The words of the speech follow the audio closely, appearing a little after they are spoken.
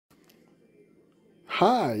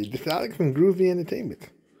Hi, this is Alex from Groovy Entertainment.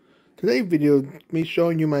 Today's video is me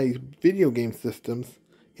showing you my video game systems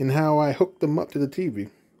and how I hook them up to the TV.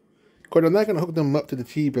 Of course, I'm not going to hook them up to the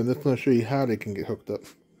TV, I'm just going to show you how they can get hooked up.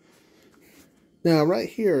 Now, right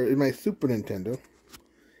here is my Super Nintendo,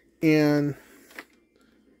 and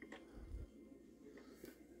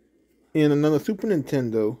in another Super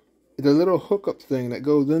Nintendo is a little hookup thing that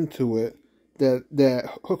goes into it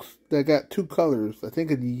that got two colors. I think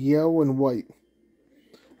it's yellow and white.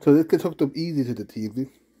 So this gets hooked up easy to the TV.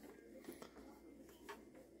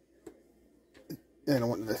 I don't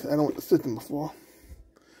want this. I don't want the system before.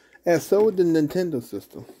 And so with the Nintendo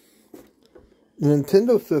system. The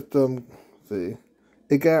Nintendo system, see,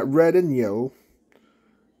 it got red and yellow.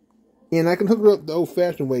 And I can hook it up the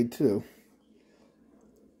old-fashioned way too.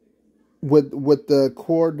 With the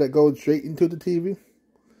cord that goes straight into the TV.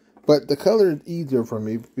 But the color is easier for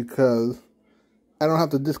me because I don't have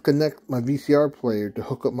to disconnect my VCR player to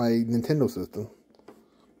hook up my Nintendo system.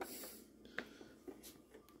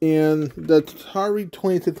 And the Atari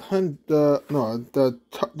 2600, the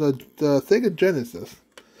Sega Genesis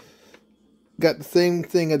got the same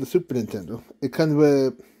thing as the Super Nintendo. It comes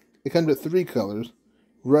with three colors: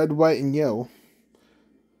 red, white, and yellow.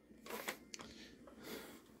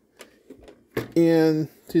 And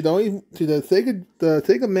the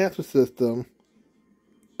Sega Master System,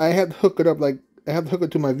 I had to hook it up to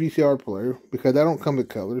my VCR player because I don't come with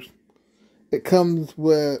colors. It comes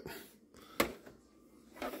with,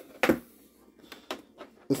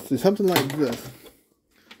 let's see, something like this.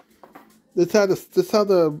 This is how the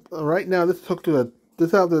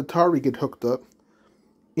Atari get hooked up,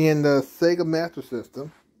 and the Sega Master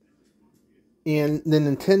System, and the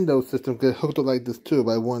Nintendo system get hooked up like this too if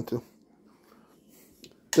I want to.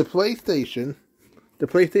 The PlayStation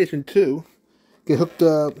 2 get hooked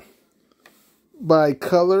up by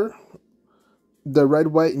color, the red,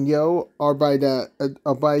 white, and yellow, or by the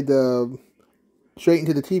straight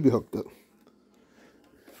into the TV hooked up.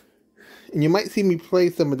 And you might see me play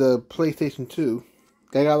some of the PlayStation 2.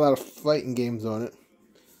 I got a lot of fighting games on it.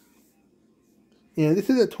 And this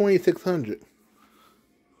is a 2600.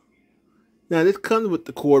 Now this comes with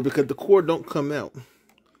the cord because the cord don't come out.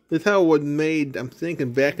 This is how it was made, I'm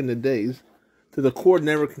thinking, back in the days. So the cord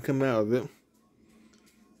never can come out of it.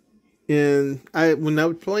 And when I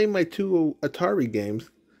was playing my two Atari games,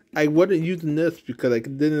 I wasn't using this because I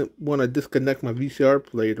didn't want to disconnect my VCR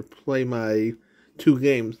player to play my two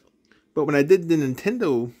games. But when I did the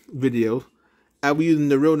Nintendo videos, I was using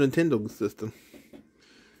the real Nintendo system.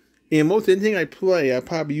 And most anything I play, I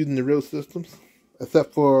probably using the real systems,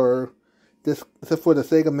 except for the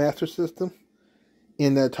Sega Master System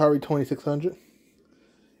and the Atari 2600.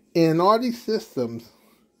 And all these systems,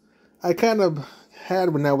 I kind of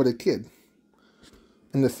had when I was a kid,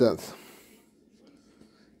 in a sense.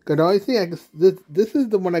 Because the only thing this is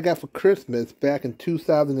the one I got for Christmas back in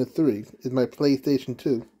 2003, is my PlayStation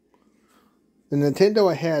 2. The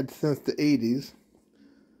Nintendo I had since the 80s,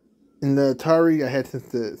 and the Atari I had since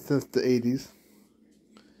the 80s.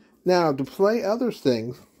 Now, to play other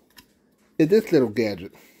things, is this little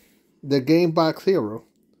gadget, the Game Box Hero.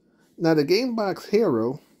 Now, the Game Box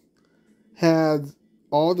Hero has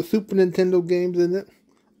all the Super Nintendo games in it,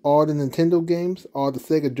 all the Nintendo games, all the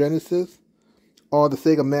Sega Genesis, all the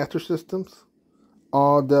Sega Master Systems,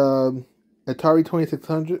 all the Atari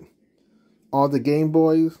 2600, all the Game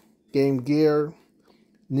Boys, Game Gear,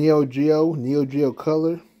 Neo Geo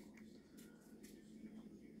Color,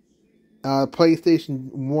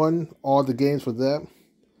 PlayStation 1, all the games for that,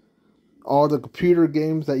 all the computer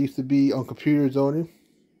games that used to be on computers only,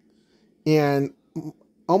 and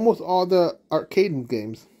almost all the arcade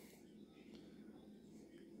games.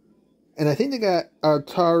 And I think they got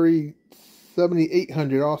Atari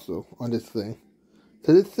 7800 also on this thing.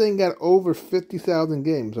 So this thing got over 50,000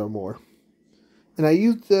 games or more. And I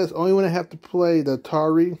use this only when I have to play the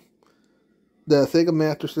Atari, the Sega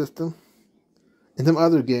Master System, and some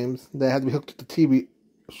other games that have to be hooked to the TV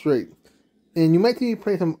straight. And you might see me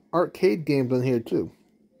play some arcade games on here too.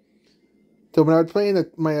 So when I was playing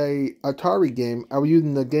my Atari game, I was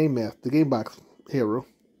using the Game Box Hero.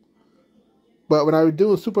 But when I was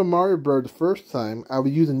doing Super Mario Bros. The first time, I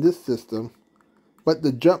was using this system. But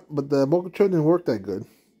the motion control didn't work that good.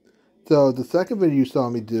 So the second video you saw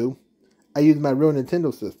me do, I used my real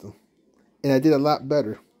Nintendo system. And I did a lot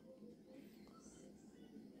better.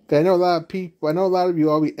 I know a lot of you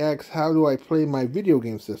always ask, how do I play my video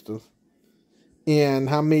game systems? And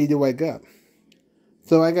how many do I got?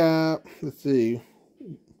 So I got, let's see,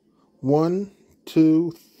 1,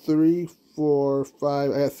 2, 3, 4,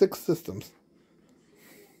 5, I got 6 systems.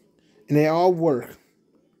 And they all work.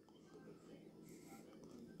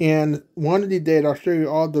 And one of these days I'll show you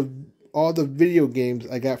all the video games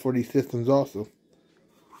I got for these systems also.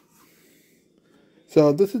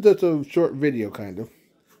 So this is just a short video kind of.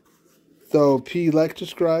 So please like,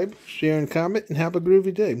 subscribe, share, and comment, and have a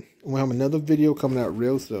groovy day. We'll have another video coming out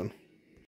real soon.